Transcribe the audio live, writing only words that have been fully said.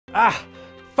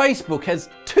Facebook has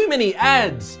too many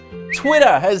ads,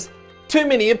 Twitter has too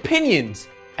many opinions,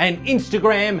 and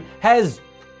Instagram has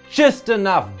just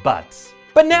enough butts.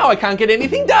 But now I can't get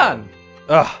anything done.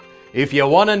 If you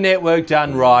want a network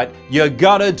done right, you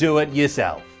gotta do it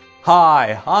yourself.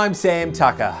 Hi, I'm Sam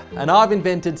Tucker, and I've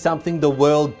invented something the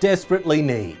world desperately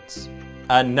needs.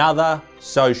 Another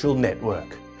social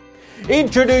network.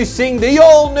 Introducing the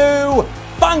all-new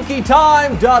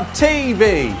FunkyTime.tv.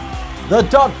 The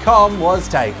 .com was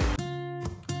taken.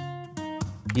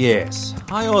 Yes,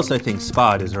 I also think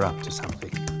spiders are up to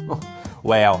something.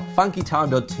 Wow,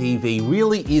 FunkyTime.tv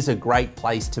really is a great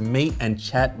place to meet and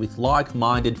chat with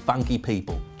like-minded funky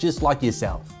people, just like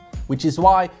yourself. Which is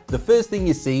why the first thing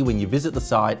you see when you visit the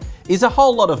site is a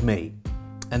whole lot of me.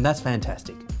 And that's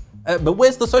fantastic. But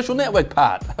where's the social network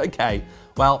part? Okay,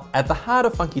 well, at the heart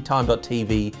of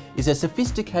FunkyTime.tv is a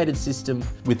sophisticated system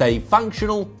with a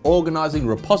functional, organising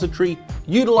repository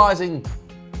utilising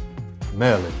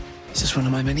Merlin. Is this one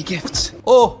of my many gifts?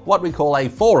 Or what we call a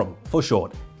forum for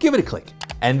short. Give it a click.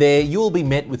 And there you will be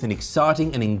met with an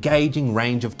exciting and engaging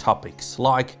range of topics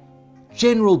like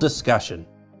general discussion,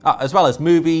 as well as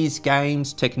movies,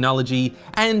 games, technology,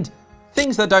 and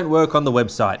things that don't work on the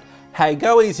website. Hey,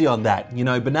 go easy on that. You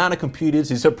know, Banana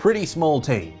Computers is a pretty small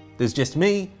team. There's just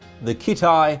me, the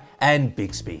Kit-Eye, and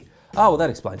Bixby. Oh, well, that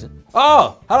explains it.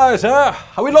 Oh, hello, sir.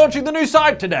 Are we launching the new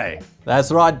site today?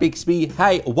 That's right, Bixby.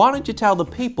 Hey, why don't you tell the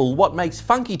people what makes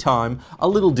Funky Time a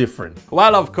little different?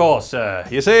 Well, of course, sir.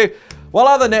 You see, while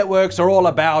other networks are all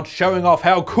about showing off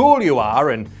how cool you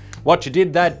are and what you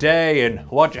did that day and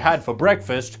what you had for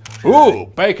breakfast, ooh,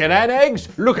 bacon and eggs,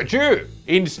 look at you.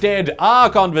 Instead, our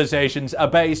conversations are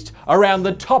based around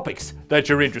the topics that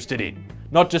you're interested in,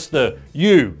 not just the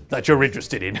you that you're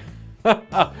interested in.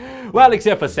 Well,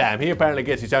 except for Sam, he apparently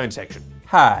gets his own section.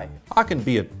 Hey, I can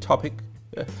be a topic.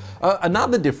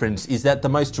 Another difference is that the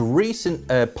most recent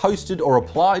posted or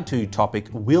applied to topic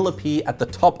will appear at the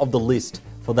top of the list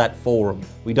for that forum.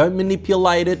 We don't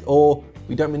manipulate it, or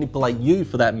we don't manipulate you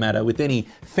for that matter, with any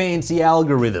fancy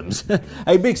algorithms.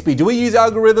 Hey Bixby, do we use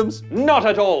algorithms? Not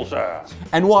at all, sir.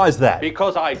 And why is that?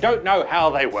 Because I don't know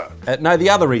how they work. No, the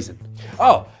other reason.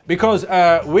 Oh, because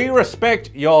we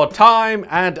respect your time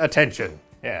and attention.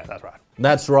 Yeah, that's right.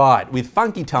 That's right. With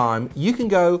Funky Time, you can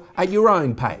go at your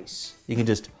own pace. You can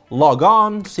just log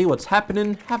on, see what's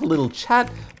happening, have a little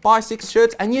chat, buy 6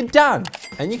 shirts, and you're done.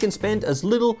 And you can spend as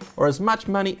little or as much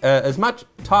money, as much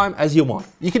time as you want.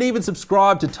 You can even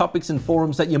subscribe to topics and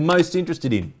forums that you're most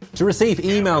interested in to receive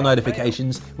email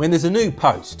notifications when there's a new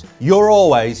post. You're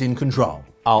always in control.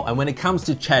 Oh, and when it comes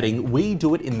to chatting, we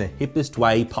do it in the hippest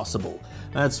way possible.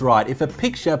 That's right. If a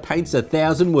picture paints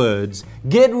 1,000 words,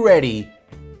 get ready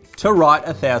to write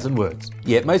 1,000 words.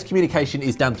 Yeah, most communication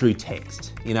is done through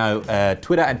text. You know,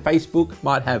 Twitter and Facebook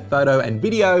might have photo and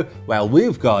video, while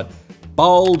we've got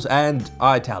bold and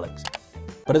italics.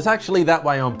 But it's actually that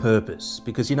way on purpose,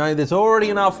 because you know, there's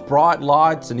already enough bright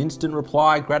lights and instant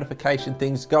reply gratification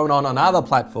things going on other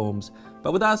platforms.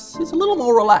 But with us, it's a little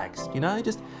more relaxed, you know,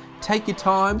 just take your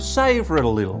time, savor it a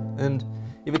little. And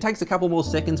if it takes a couple more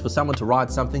seconds for someone to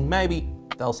write something, maybe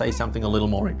they'll say something a little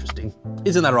more interesting.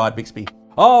 Isn't that right, Bixby?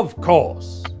 Of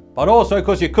course. But also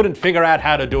because you couldn't figure out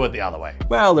how to do it the other way.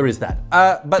 Well, there is that.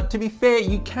 But to be fair,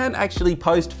 you can actually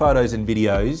post photos and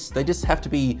videos. They just have to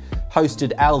be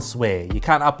hosted elsewhere. You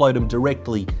can't upload them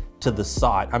directly to the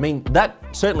site. I mean, that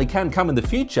certainly can come in the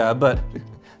future, but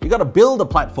you gotta build a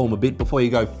platform a bit before you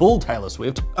go full Taylor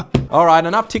Swift. All right,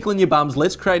 enough tickling your bums.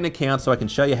 Let's create an account so I can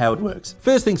show you how it works.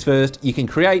 First things first, you can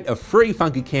create a free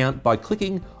Funk account by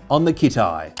clicking on the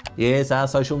Kit-Eye. Yes, our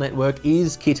social network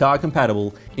is Kit-Eye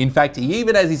compatible. In fact, he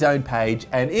even has his own page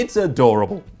and it's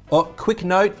adorable. Oh, quick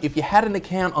note, if you had an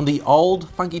account on the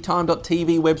old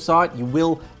FunkyTime.tv website, you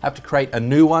will have to create a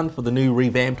new one for the new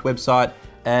revamped website.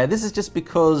 This is just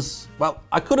because, well,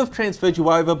 I could have transferred you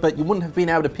over, but you wouldn't have been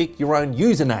able to pick your own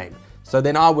username. So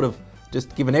then I would have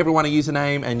just given everyone a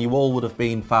username and you all would have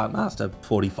been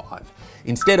Fartmaster45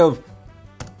 instead of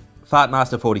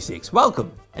Fartmaster46.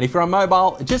 Welcome. And if you're on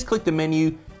mobile, just click the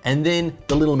menu and then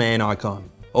the little man icon.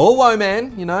 Or whoa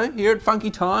man, you know, here at Funky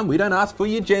Time, we don't ask for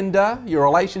your gender, your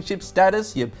relationship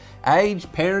status, your age,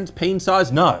 parents, peen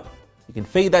size, no. You can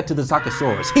feed that to the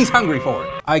Zuckosaurus, he's hungry for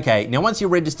it. Okay, now once you're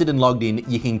registered and logged in,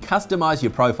 you can customize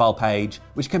your profile page,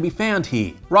 which can be found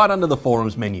here, right under the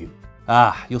forums menu.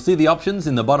 You'll see the options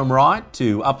in the bottom right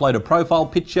to upload a profile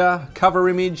picture, cover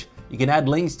image. You can add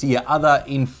links to your other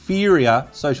inferior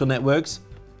social networks.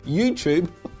 YouTube,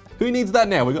 who needs that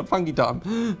now? We've got Funky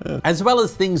Time. As well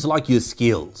as things like your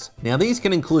skills. Now these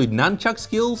can include nunchuck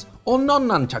skills or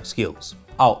non-nunchuck skills.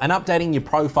 Oh, and updating your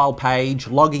profile page,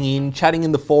 logging in, chatting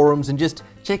in the forums, and just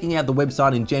checking out the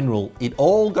website in general, it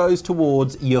all goes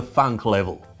towards your funk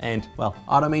level. And, well,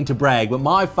 I don't mean to brag, but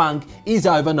my funk is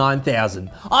over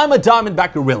 9,000. I'm a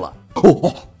diamondback gorilla.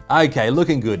 Okay,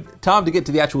 looking good. Time to get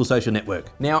to the actual social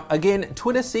network. Now, again,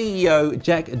 Twitter CEO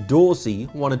Jack Dorsey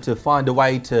wanted to find a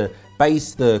way to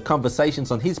base the conversations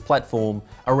on his platform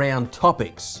around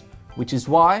topics, which is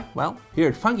why, well, here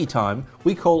at Funky Time,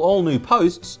 we call all new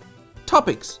posts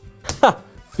topics. Ha!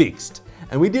 Fixed.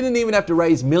 And we didn't even have to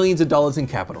raise millions of dollars in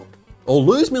capital. Or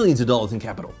lose millions of dollars in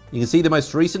capital. You can see the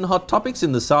most recent hot topics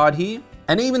in the side here,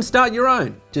 and even start your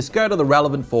own. Just go to the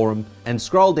relevant forum and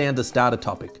scroll down to start a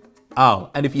topic. Oh,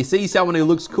 and if you see someone who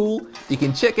looks cool, you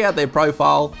can check out their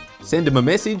profile, send them a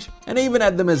message, and even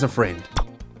add them as a friend.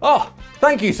 Oh,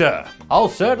 thank you, sir. I'll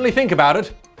certainly think about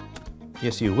it.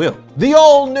 Yes, you will. The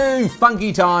all new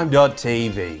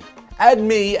funkytime.tv. Add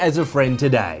me as a friend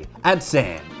today, at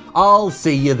Sam. I'll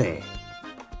see you there.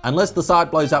 Unless the site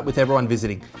blows up with everyone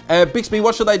visiting. Bixby,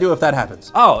 what should they do if that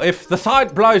happens? Oh, if the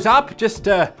site blows up, just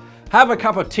have a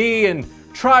cup of tea and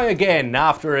try again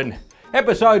after an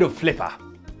episode of Flipper.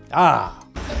 Ah,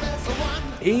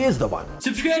 he is the one.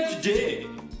 Subscribe today.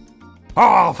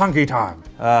 Oh, Funky Time.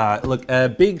 Look,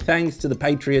 big thanks to the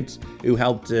Patriots who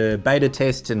helped beta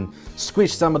test and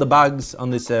squish some of the bugs on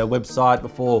this website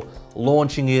before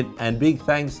launching it. And big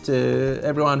thanks to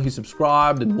everyone who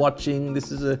subscribed and watching.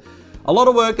 This is a lot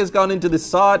of work has gone into this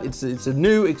site. It's a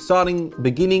new, exciting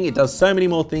beginning. It does so many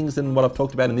more things than what I've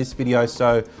talked about in this video.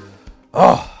 So,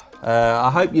 I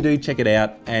hope you do check it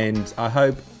out, and I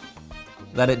hope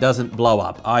that it doesn't blow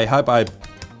up. I hope I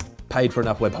paid for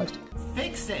enough web hosting.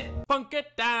 Fix it. Funk it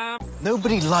down.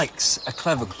 Nobody likes a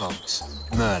clever clogs,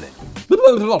 Merlin.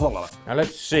 Now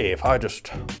let's see if I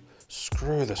just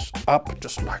screw this up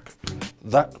just like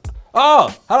that.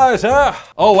 Oh, hello, sir.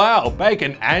 Oh, wow,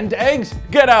 bacon and eggs?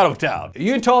 Get out of town.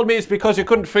 You told me it's because you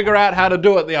couldn't figure out how to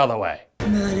do it the other way.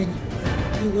 Merlin,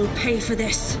 you will pay for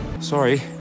this. Sorry.